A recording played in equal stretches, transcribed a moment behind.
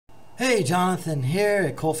Hey, Jonathan here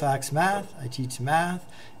at Colfax Math. I teach math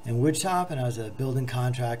in woodshop, and I was a building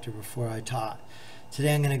contractor before I taught.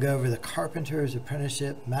 Today I'm going to go over the Carpenter's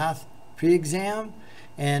Apprenticeship Math pre-exam,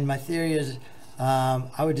 and my theory is I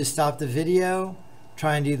would just stop the video,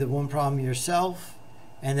 try and do the one problem yourself,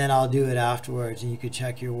 and then I'll do it afterwards and you could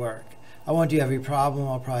check your work. I won't do every problem,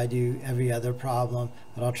 I'll probably do every other problem,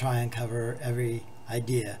 but I'll try and cover every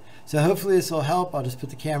idea. So hopefully this will help. I'll just put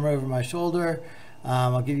the camera over my shoulder.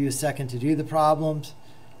 I'll give you a second to do the problems.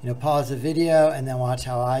 Pause the video and then watch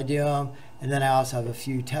how I do them. And then I also have a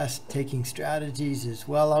few test taking strategies as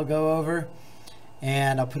well I'll go over.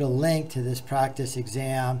 And I'll put a link to this practice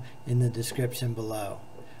exam in the description below.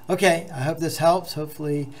 Okay, I hope this helps.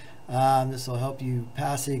 Hopefully this will help you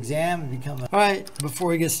pass the exam and become All right, before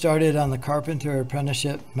we get started on the Carpenter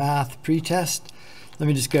Apprenticeship Math pre-test, let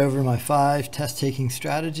me just go over my 5 test taking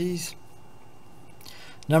strategies.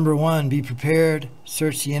 Number 1, be prepared.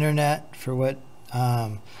 Search the internet for what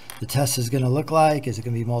the test is going to look like. Is it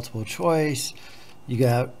going to be multiple choice? You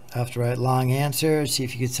have to write long answers. See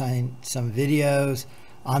if you could find some videos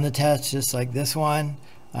on the test just like this one.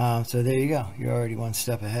 So there you go. You're already one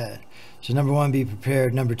step ahead. So number 1, be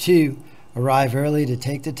prepared. Number 2, arrive early to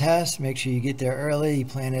take the test. Make sure you get there early. You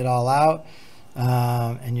plan it all out.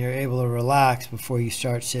 And you're able to relax before you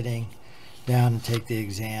start sitting down to take the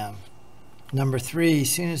exam. Number 3, as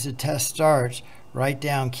soon as the test starts, write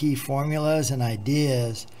down key formulas and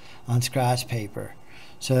ideas on scratch paper.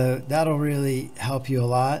 So that'll really help you a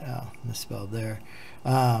lot. Oh, misspelled there.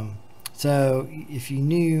 So if you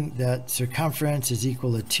knew that circumference is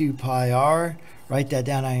equal to 2 pi r, write that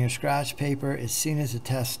down on your scratch paper as soon as the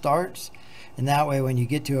test starts. And that way when you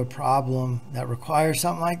get to a problem that requires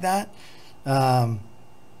something like that,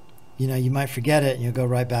 you might forget it and you'll go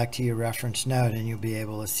right back to your reference note and you'll be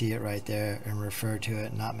able to see it right there and refer to it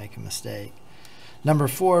and not make a mistake. Number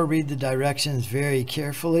 4, read the directions very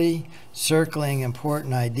carefully, circling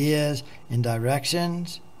important ideas in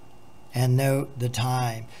directions, and note the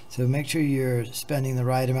time. So make sure you're spending the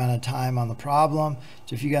right amount of time on the problem.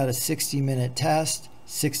 So if you got a 60-minute test,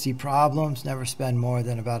 60 problems, never spend more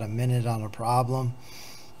than about a minute on a problem.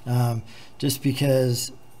 Just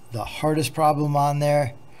because the hardest problem on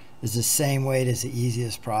there is the same weight as the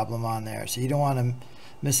easiest problem on there. So you don't want to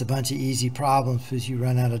miss a bunch of easy problems because you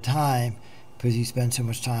run out of time, because you spend so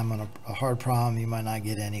much time on a hard problem you might not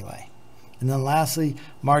get anyway. And then lastly,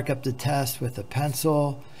 mark up the test with a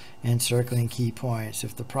pencil and circling key points.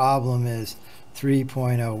 If the problem is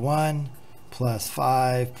 3.01 plus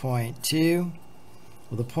 5.2,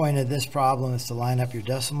 well, the point of this problem is to line up your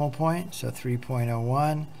decimal point. So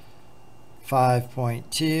 3.01,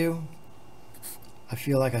 5.2. I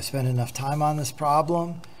feel like I spent enough time on this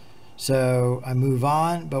problem, so I move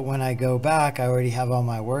on, but when I go back I already have all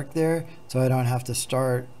my work there, so I don't have to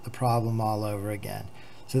start the problem all over again.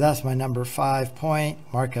 So that's my number 5 point.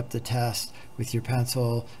 Mark up the test with your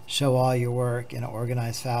pencil, show all your work in an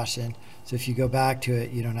organized fashion, so if you go back to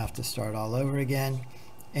it you don't have to start all over again,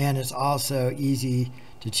 and it's also easy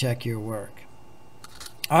to check your work.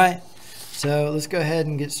 Alright, so let's go ahead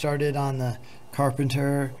and get started on the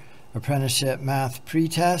Carpenter Apprenticeship Math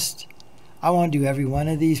pre-test. I won't do every one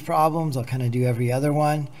of these problems. I'll kind of do every other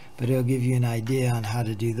one, but it'll give you an idea on how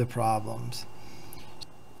to do the problems.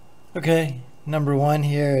 Okay, number 1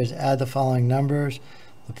 here is add the following numbers.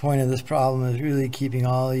 The point of this problem is really keeping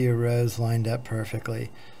all your rows lined up perfectly.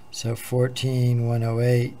 So 14,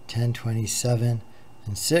 108, 1027,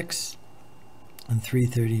 and 6, and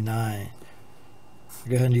 339. I'll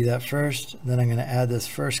go ahead and do that first. Then I'm going to add this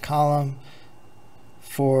first column.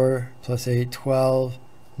 4 plus 8, 12,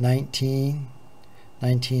 19,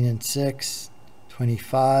 19 and 6,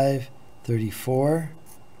 25, 34.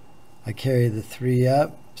 I carry the 3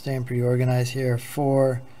 up, staying pretty organized here.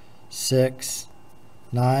 4, 6,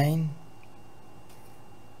 9,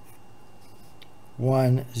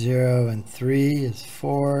 1, 0, and 3 is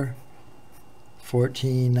 4,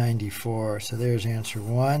 14, 94. So there's answer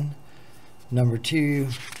 1. Number 2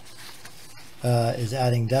 is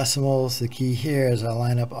adding decimals. The key here is I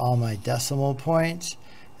line up all my decimal points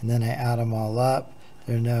and then I add them all up.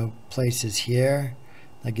 There are no places here.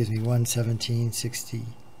 That gives me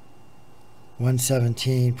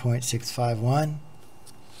 117.651.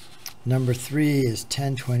 Number 3 is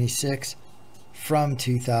 1026 from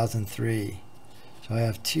 2003. So I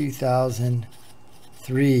have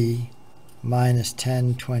 2003 minus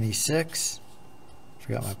 1026.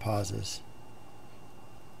 Forgot my pauses.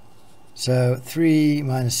 So 3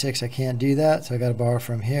 minus 6, I can't do that, so I got to borrow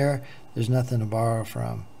from here. There's nothing to borrow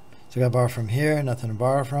from. So I got to borrow from here, nothing to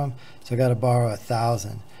borrow from. So I got to borrow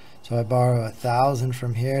 1,000. So I borrow 1,000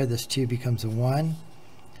 from here. This 2 becomes a 1.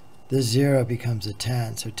 this 0 becomes a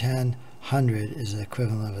 10. So 10 hundred is the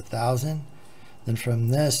equivalent of 1,000. Then from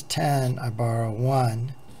this 10, I borrow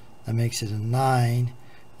 1. That makes it a 9.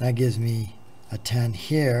 That gives me a 10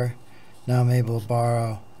 here. Now I'm able to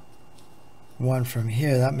borrow 1 from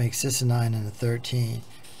here. That makes this a 9 and a 13.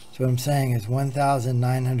 So what I'm saying is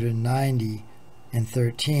 1,990 and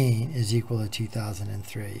 13 is equal to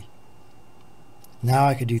 2003. Now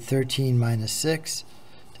I could do 13 minus 6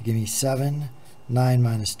 to give me 7. 9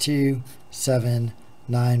 minus 2, 7.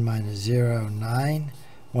 9 minus 0, 9.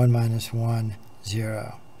 1 minus 1,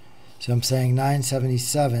 0. So I'm saying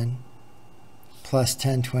 977 plus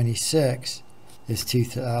 1026 is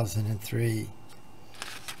 2003.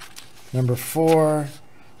 Number 4,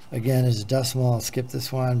 again, is a decimal. I'll skip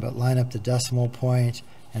this one, but line up the decimal point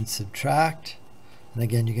and subtract. And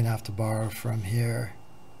again, you're going to have to borrow from here.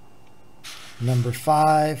 Number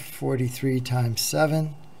 5, 43 times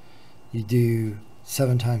 7. You do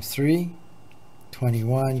 7 times 3,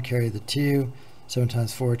 21, carry the 2. 7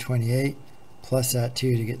 times 4, 28, plus that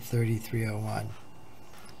 2 to get 3301.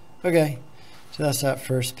 Okay, so that's that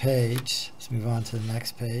first page. Let's move on to the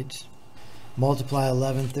next page. Multiply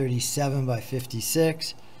 1137 by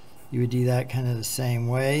 56. You would do that kind of the same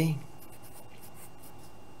way.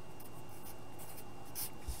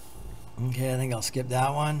 Okay, I think I'll skip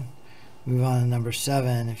that one. Move on to number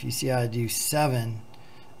 7. If you see how I do 7,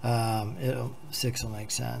 6 will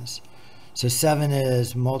make sense. So 7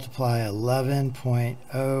 is multiply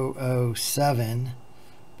 11.007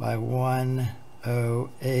 by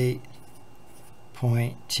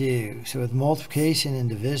 108.2. So with multiplication and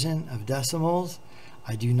division of decimals,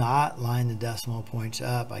 I do not line the decimal points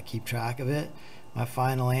up. I keep track of it. My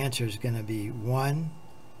final answer is going to be 1,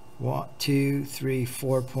 2, 3,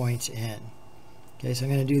 4 points in. Okay, so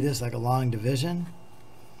I'm going to do this like a long division.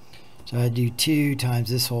 So I do 2 times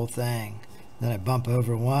this whole thing. Then I bump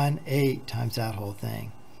over 1, 8 times that whole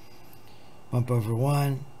thing. Bump over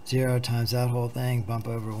 1, 0 times that whole thing, bump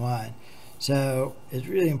over 1. So it's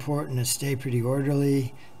really important to stay pretty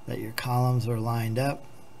orderly, that your columns are lined up.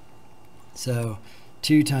 So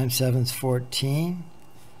 2 times 7 is 14.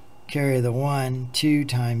 Carry the 1. 2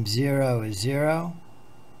 times 0 is 0.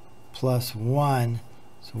 Plus 1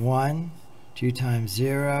 is 1. 2 times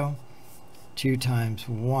 0. 2 times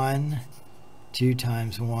 1. 2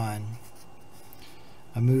 times 1.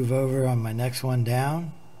 I move over on my next one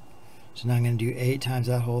down. So now I'm going to do 8 times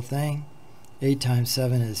that whole thing. 8 times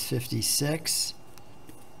 7 is 56.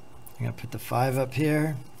 I'm going to put the 5 up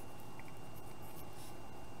here.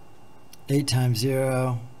 8 times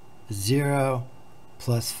 0 is 0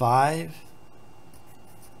 plus 5.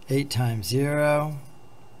 8 times 0.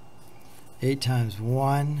 8 times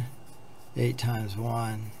 1. 8 times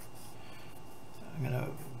 1. I'm going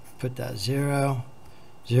to put that 0.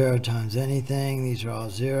 0 times anything. These are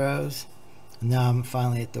all zeros. And now I'm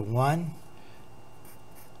finally at the 1.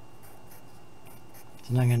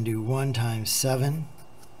 So now I'm going to do 1 times 7.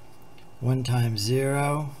 1 times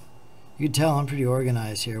 0. You can tell I'm pretty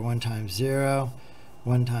organized here. 1 times 0.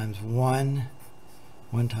 1 times 1.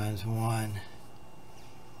 1 times 1.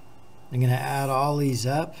 I'm going to add all these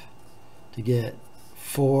up to get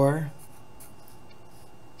 4,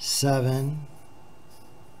 7,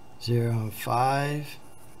 0 and 5,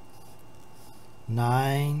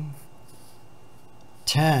 9,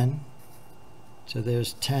 10. So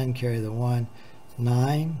there's 10, carry the 1,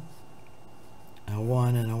 9, a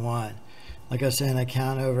 1 and a 1. Like I was saying, I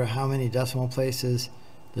count over how many decimal places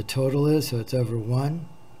the total is, so it's over 1,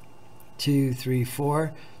 2, 3,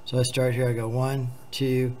 4. So I start here, I go 1,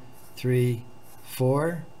 2, 3,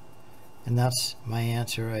 4, and that's my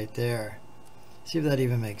answer right there. See if that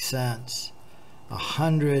even makes sense.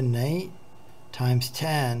 108 times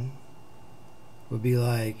 10 would be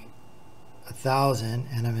like 1,000,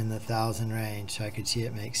 and I'm in the 1,000 range, so I could see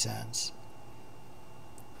it makes sense.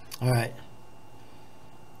 All right,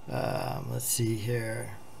 let's see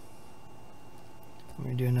here. I'm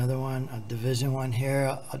going to do another one, a division one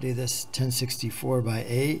here. I'll do this 1064 by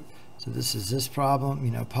 8. So this is this problem.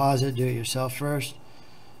 You know, pause it, do it yourself first.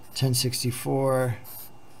 1064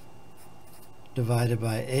 divided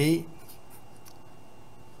by 8.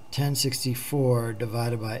 1064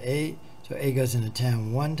 divided by 8. So 8 goes into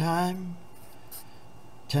 10 one time.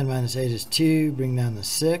 10 minus 8 is 2. Bring down the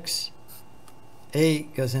 6.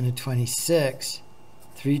 8 goes into 26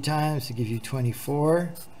 3 times to give you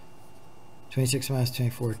 24. 26 minus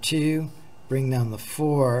 24, 2. Bring down the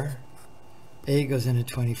 4. 8 goes into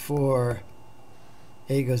 24.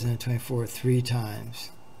 8 goes into 24 3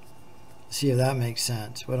 times. See if that makes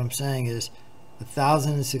sense. What I'm saying is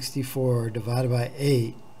 1,064 divided by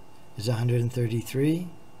 8 is 133.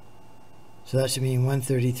 So that should mean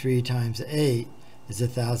 133 times 8 is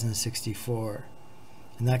 1,064.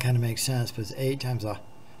 And that kind of makes sense, because 8 times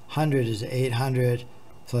 100 is 800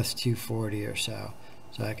 plus 240 or so.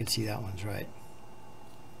 So I can see that one's right.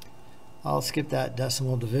 I'll skip that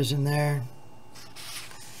decimal division there.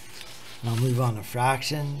 And I'll move on to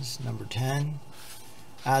fractions. Number 10.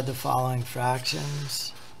 Add the following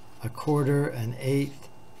fractions: a quarter, an eighth,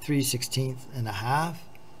 3/16, and a half.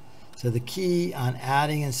 So the key on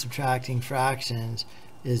adding and subtracting fractions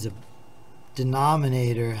is the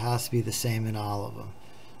denominator has to be the same in all of them.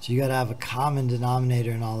 So you got to have a common denominator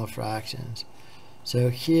in all the fractions. So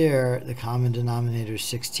here the common denominator is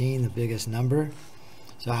 16, the biggest number.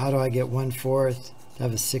 So how do I get 1/4 to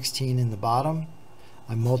have a 16 in the bottom?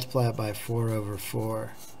 I multiply it by 4 over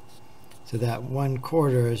 4. So that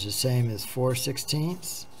 1/4 is the same as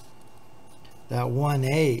 4/16. That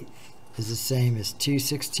 1/8 is the same as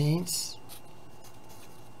 2/16.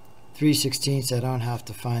 3/16 I don't have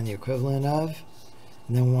to find the equivalent of.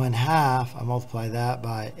 And then 1/2, I multiply that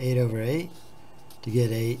by 8 over 8 to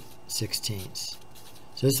get 8/16.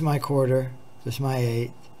 So this is my quarter, this is my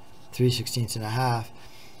eighth, 3/16 and a half.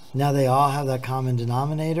 Now they all have that common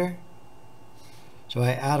denominator. So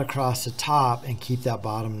I add across the top and keep that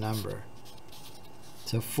bottom number.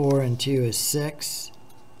 So 4 and 2 is 6,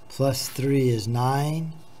 plus 3 is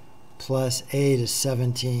 9, plus 8 is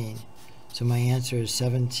 17. So my answer is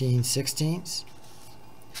 17/16.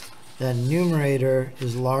 That numerator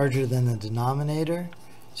is larger than the denominator.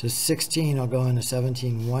 So 16 will go into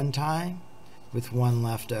 17 one time with 1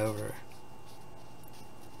 left over.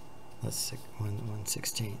 That's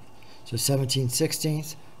 1/16. So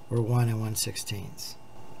 17/16 or 1 and 1/16.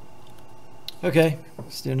 Okay,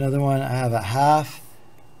 let's do another one. I have a half.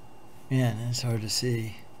 Man, it's hard to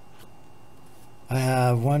see. I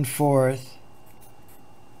have 1/4.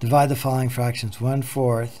 Divide the following fractions: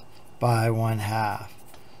 1/4 by 1/2.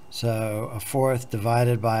 So a fourth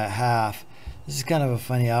divided by a half. This is kind of a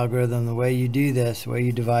funny algorithm. The way you do this, the way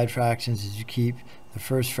you divide fractions, is you keep the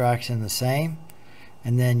first fraction the same,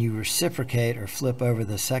 and then you reciprocate or flip over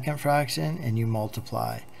the second fraction and you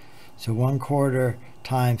multiply. So 1/4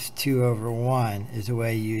 times 2 over 1 is the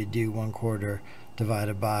way you do 1/4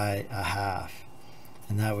 divided by a half.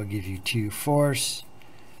 And that would give you 2/4.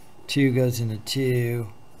 2 goes into 2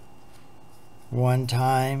 one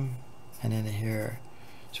time and into here.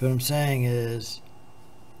 So what I'm saying is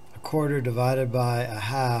a quarter divided by a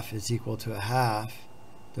half is equal to a half.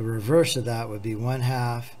 The reverse of that would be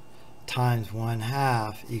 1/2 times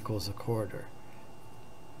 1/2 equals a quarter.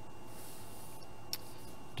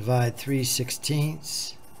 Divide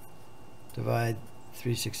 3/16. Divide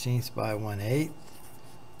 3/16 by 1/8.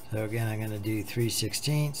 So again, I'm going to do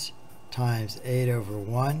 3/16 times 8 over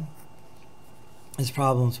 1. This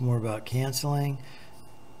problem's more about canceling.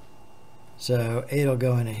 So 8 will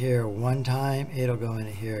go into here one time, 8 will go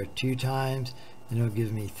into here 2 times, and it'll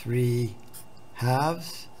give me 3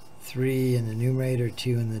 halves. 3 in the numerator,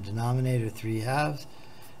 2 in the denominator, 3 halves.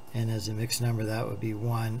 And as a mixed number, that would be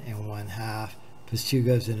 1 and 1/2, because 2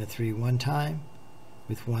 goes into 3 one time,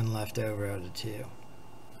 with 1 left over out of 2.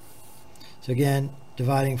 So again,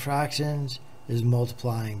 dividing fractions is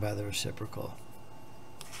multiplying by the reciprocal.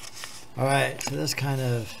 Alright, so that's kind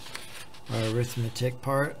of our arithmetic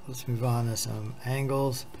part. Let's move on to some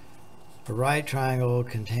angles. A right triangle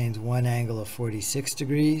contains one angle of 46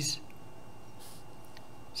 degrees.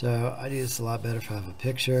 So I do this a lot better if I have a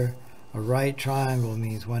picture. A right triangle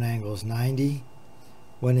means one angle is 90.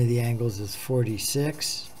 One of the angles is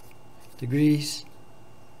 46 degrees.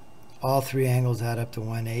 All three angles add up to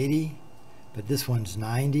 180, but this one's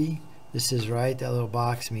 90. This is right. That little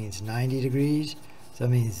box means 90 degrees. So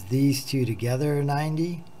that means these two together are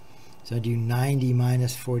 90. So I do 90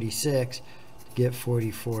 minus 46 to get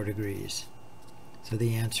 44 degrees. So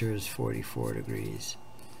the answer is 44 degrees.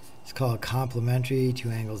 It's called complementary, two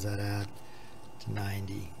angles that add to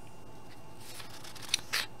 90.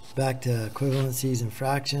 Back to equivalencies and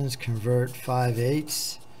fractions. Convert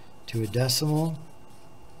 5/8 to a decimal.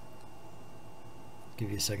 Give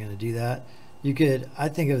you a second to do that. You could, I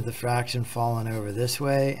think of the fraction falling over this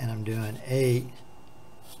way, and I'm doing 8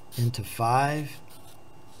 into 5.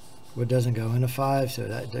 What doesn't go into 5, so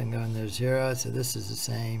that doesn't go into 0. So this is the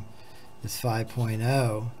same as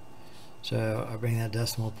 5.0. So I bring that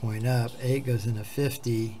decimal point up. 8 goes into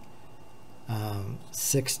 50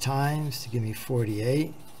 6 times to give me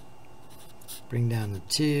 48. Bring down the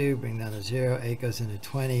 2, bring down the 0. 8 goes into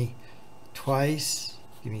 20 twice,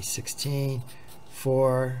 give me 16.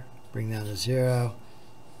 4, bring down the 0.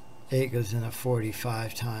 8 goes into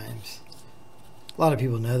 45 times. A lot of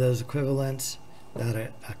people know those equivalents. That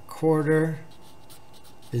a quarter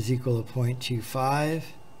is equal to 0.25.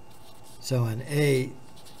 So an eighth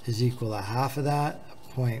is equal to half of that,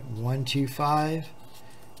 0.125.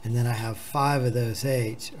 And then I have 5 of those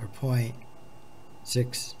eighths, or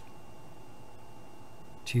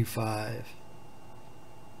 0.625.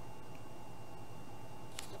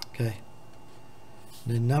 Okay.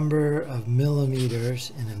 The number of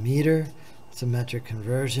millimeters in a meter, it's a metric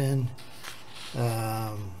conversion.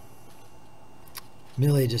 Milli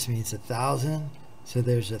just means 1,000. So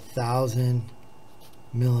there's 1,000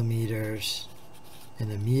 millimeters in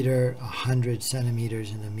a meter, 100 centimeters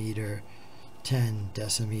in a meter, 10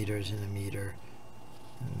 decimeters in a meter,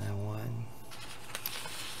 and then 1.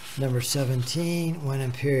 Number 17, 1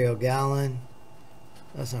 imperial gallon.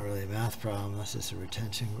 That's not really a math problem, that's just a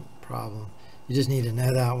retention problem. You just need to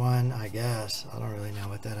know that one, I guess. I don't really know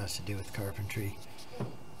what that has to do with carpentry. I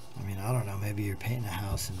mean, I don't know, maybe you're painting a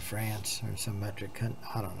house in France or some metric,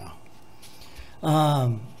 I don't know.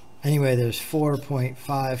 Anyway, there's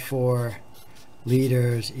 4.54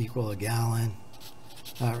 liters equal a gallon.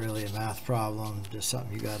 Not really a math problem, just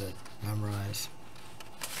something you got to memorize.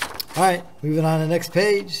 All right, moving on to the next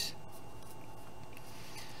page.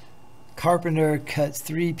 Carpenter cuts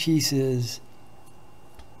 3 pieces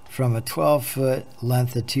from a 12-foot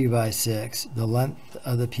length of 2x6. The length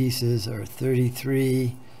of the pieces are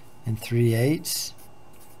 33 3/8,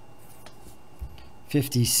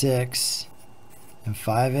 56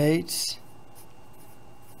 5/8,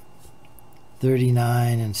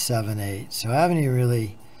 39 7/8. So I haven't even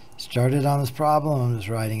really started on this problem. I'm just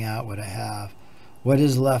writing out what I have. What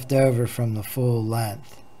is left over from the full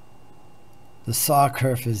length? The saw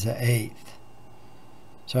kerf is an 1/8.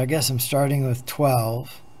 So I guess I'm starting with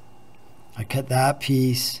 12. I cut that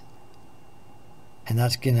piece, and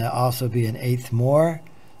that's going to also be an 1/8 more.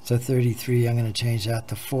 So 33, I'm going to change that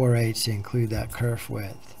to 4/8 to include that kerf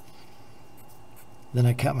width. Then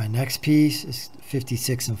I cut my next piece, it's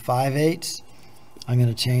 56 5/8. I'm going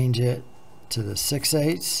to change it to the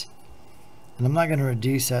 6/8. And I'm not going to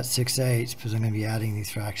reduce that 6/8 because I'm going to be adding these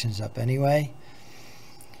fractions up anyway.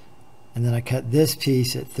 And then I cut this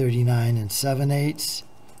piece at 39 7/8,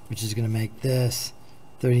 which is going to make this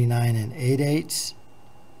 39 8/8.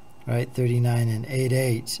 Right, 39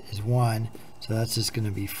 8/8 is 1, so that's just going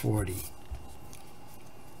to be 40.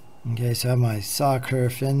 Okay, so I have my saw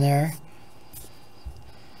kerf in there.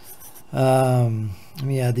 Let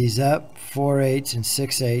me add these up. 4/8 and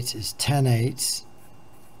 6/8 is 10/8.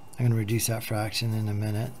 I'm going to reduce that fraction in a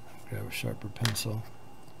minute. Grab a sharper pencil.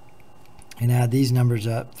 And add these numbers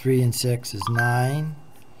up. 3 and 6 is 9.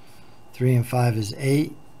 3 and 5 is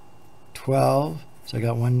 8. 12. So I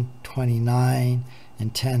got 129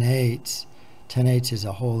 and 10/8. 10/8 is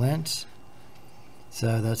a whole inch.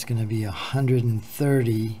 So that's going to be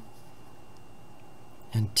 130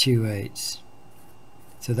 and 2/8.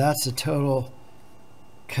 So that's the total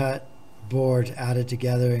cut boards added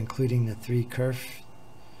together, including the 3 kerf.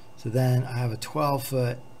 So then I have a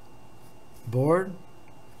 12-foot board.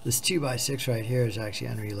 This 2x6 right here is actually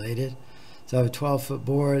unrelated. So I have a 12-foot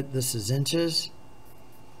board. This is inches.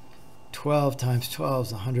 12 times 12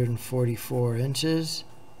 is 144 inches.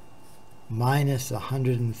 Minus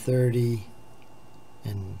 130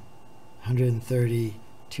 and 130.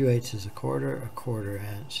 2/8 is a quarter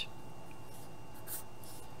inch.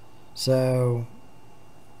 So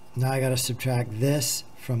now I got to subtract this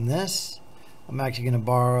from this. I'm actually going to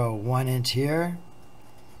borrow 1 inch here.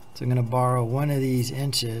 So I'm going to borrow one of these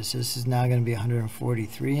inches. This is now going to be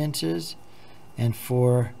 143 inches and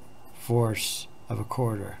 4/4 of a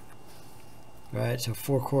quarter. Right, so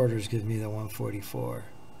 4/4 gives me the 144.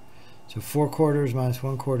 So 4/4 minus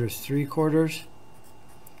 1/4 is 3/4.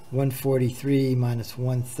 143 minus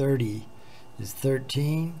 130 is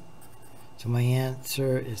 13. So my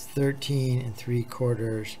answer is 13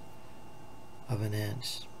 3/4 of an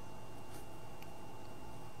inch.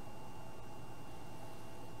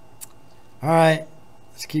 All right,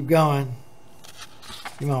 let's keep going.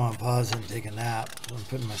 You might want to pause and take a nap. I'm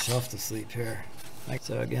putting myself to sleep here.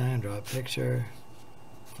 So again, I'm going to draw a picture.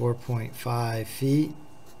 4.5 feet.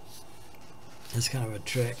 That's kind of a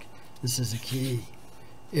trick. This is a key.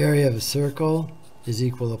 Area of a circle is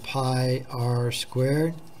equal to pi r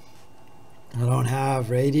squared. I don't have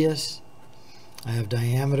radius. I have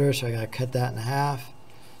diameter, so I got to cut that in half.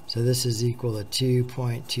 So this is equal to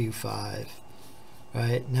 2.25.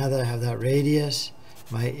 Right, now that I have that radius,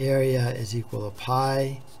 my area is equal to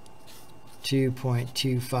pi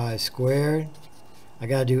 2.25 squared. I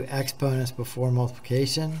got to do exponents before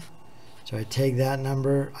multiplication. So I take that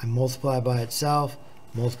number, I multiply by itself,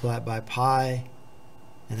 multiply it by pi,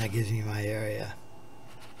 and that gives me my area.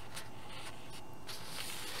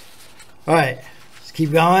 All right, let's Let's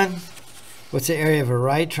keep going. What's the area of a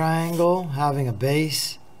right triangle having a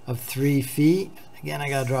base of 3 feet? Again, I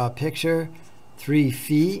got to draw a picture. 3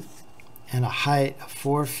 feet and a height of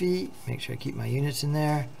 4 feet. Make sure I keep my units in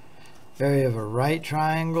there. Area of a right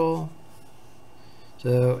triangle.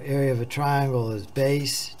 So area of a triangle is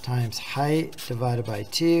base times height divided by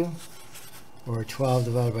 2, or 12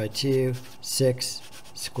 divided by 2, 6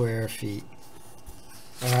 square feet.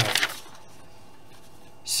 All right.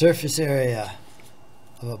 Surface area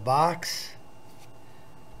of a box.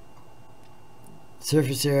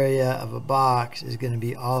 Surface area of a box is going to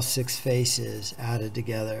be all 6 faces added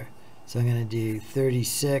together. So I'm going to do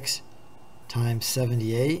 36 times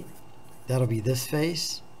 78. That'll be this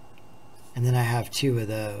face. And then I have 2 of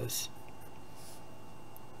those.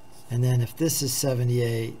 And then if this is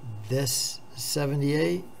 78, this is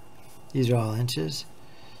 78. These are all inches.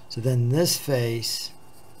 So then this face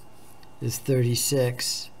is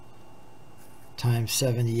 36 times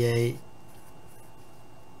 78.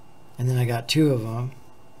 And then I got 2 of them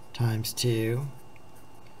times 2.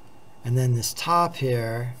 And then this top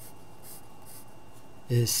here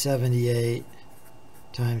is 78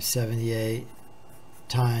 times 78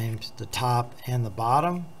 times the top and the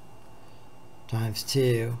bottom times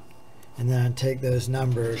 2. And then I take those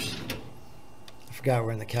numbers. I forgot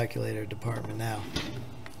we're in the calculator department now.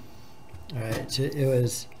 All right, so it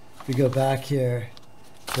was, if we go back here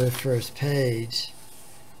to the first page,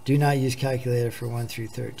 do not use calculator for 1 through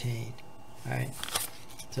 13. All right,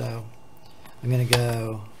 so I'm going to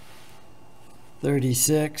go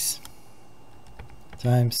 36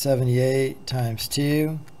 times 78 times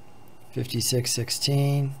 2,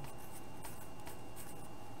 5616.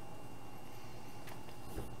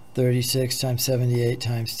 36 times 78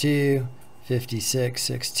 times 2,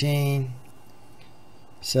 5616.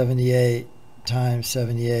 78 times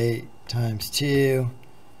 78 times 2,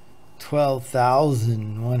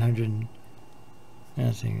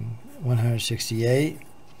 12,168.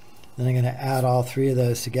 Then I'm going to add all 3 of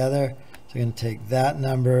those together. So I'm going to take that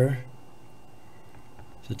number.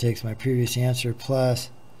 So it takes my previous answer plus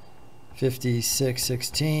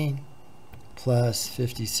 5616 plus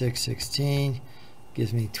 5616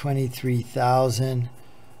 gives me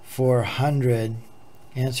 23,400.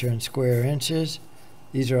 Answer in square inches.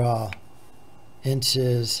 These are all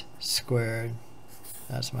inches squared.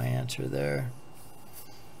 That's my answer there.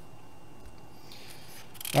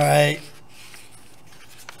 All right.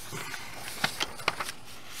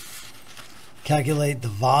 Calculate the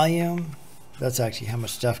volume. That's actually how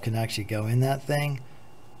much stuff can actually go in that thing.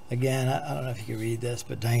 Again, I don't know if you can read this,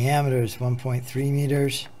 but diameter is 1.3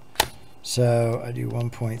 meters. So I do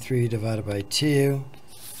 1.3 divided by 2.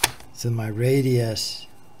 So my radius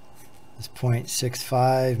is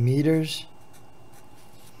 0.65 meters.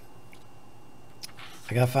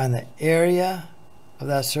 I gotta find the area of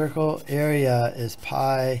that circle. Area is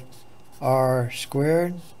pi r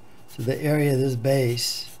squared. So the area of this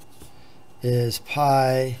base is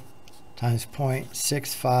pi times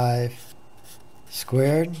 0.65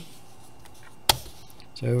 squared.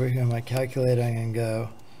 So over here on my calculator, I'm going to go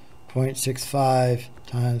 0.65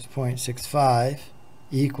 times 0.65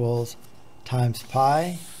 equals times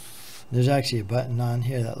pi. There's actually a button on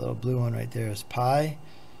here, that little blue one right there is pi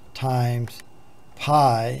times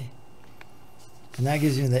pi, and that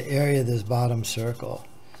gives you the area of this bottom circle.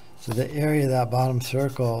 So the area of that bottom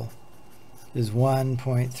circle is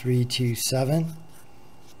 1.327,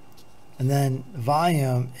 and then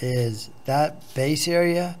volume is that base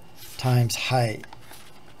area times height,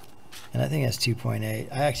 and I think that's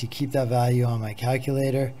 2.8. I actually keep that value on my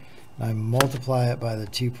calculator and I multiply it by the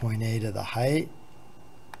 2.8 of the height,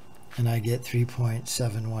 and I get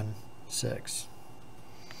 3.716.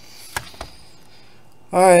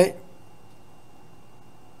 All right,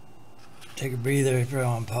 take a breather if you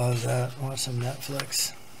want to pause that, watch some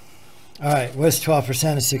Netflix. All right, what's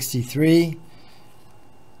 12% of 63?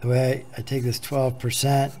 The way I take this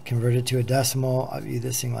 12%, convert it to a decimal, I view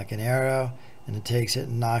this thing like an arrow, and it takes it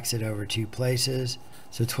and knocks it over 2 places.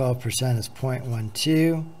 So 12% is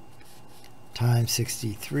 0.12 times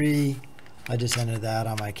 63. I just entered that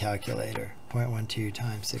on my calculator, 0.12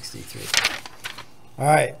 times 63. All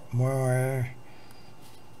right, more.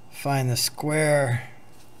 Find the square.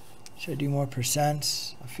 Should I do more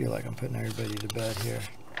percents? I feel like I'm putting everybody to bed here.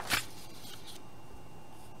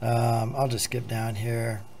 I'll just skip down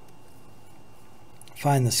here.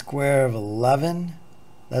 Find the square of 11.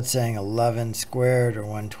 That's saying 11 squared, or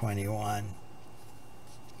 121.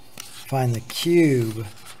 Find the cube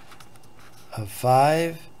of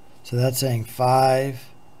 5. So that's saying 5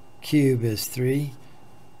 cubed is 3.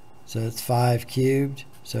 So it's 5 cubed.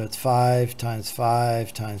 So it's 5 times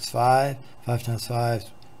 5 times 5. 5 times 5,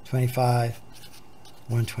 25,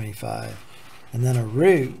 125. And then a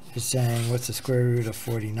root is saying, what's the square root of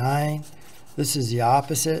 49? This is the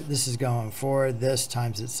opposite. This is going forward. This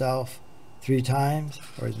times itself 3 times,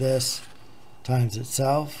 or this times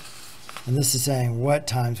itself. And this is saying what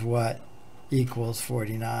times what equals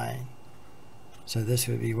 49. So this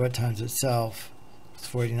would be what times itself. It's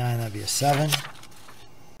 49. That'd be a 7.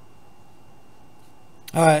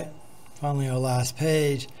 All right, finally our last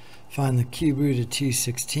page. Find the cube root of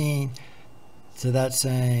 216. So that's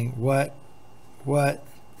saying what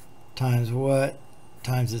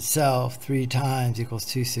times itself 3 times equals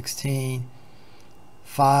 216.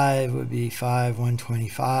 5 would be 5,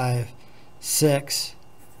 125. 6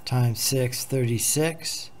 times 6,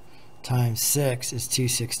 36. Times 6 is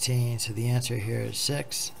 216. So the answer here is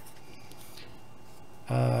 6.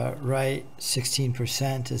 Right,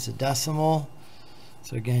 16% is a decimal.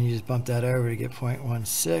 So again, you just bump that over to get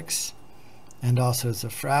 0.16. And also it's a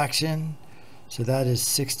fraction. So that is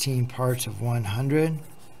 16 parts of 100.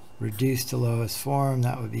 Reduced to lowest form,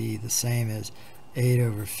 that would be the same as 8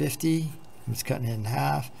 over 50. I'm just cutting it in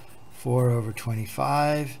half. 4 over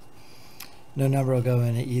 25. No number will go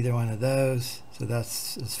into either one of those. So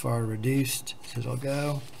that's as far reduced as it'll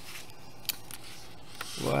go.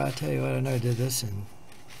 Well, I tell you what, I know I did this in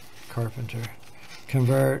Carpenter.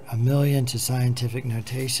 Convert a million to scientific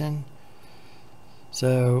notation.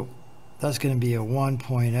 So that's going to be a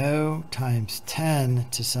 1.0 times 10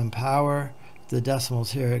 to some power. The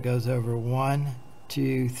decimals here, it goes over 1,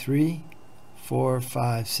 2, 3, 4,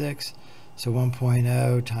 5, 6. So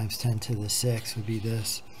 1.0 times 10 to the 6 would be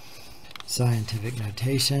this scientific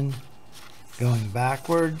notation. Going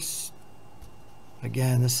backwards,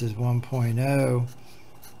 again, this is 1.0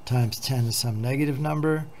 times 10 to some negative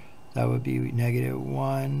number. That would be negative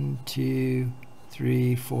 1, 2,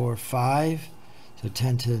 3, 4, 5. So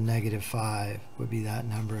 10 to the negative 5 would be that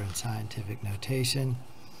number in scientific notation.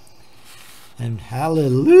 And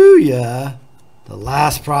hallelujah, the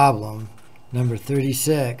last problem, number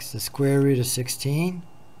 36, the square root of 16.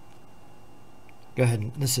 Go ahead,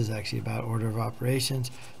 and this is actually about order of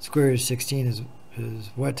operations. Square root of 16 is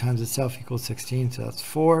what times itself equals 16, so that's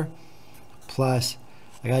 4. Plus,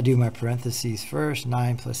 I got to do my parentheses first,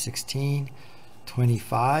 9 plus 16,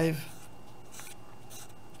 25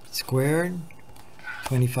 squared.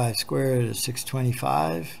 25 squared is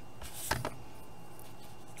 625.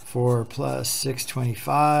 4 plus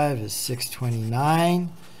 625 is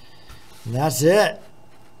 629. And that's it.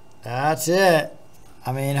 That's it.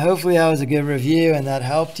 I mean, hopefully that was a good review and that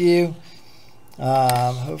helped you.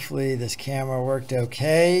 Hopefully this camera worked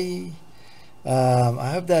okay.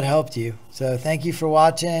 I hope that helped you. So thank you for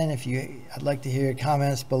watching. I'd like to hear your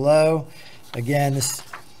comments below. Again, this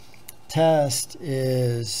test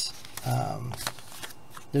is,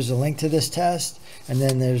 there's a link to this test, and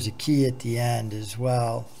then there's a key at the end as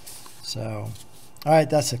well. So, all right,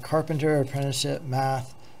 that's a Carpenter Apprenticeship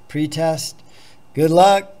Math pretest. Good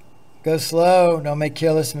luck. Go slow. Don't make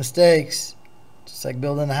careless mistakes. Just like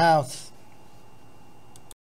building a house.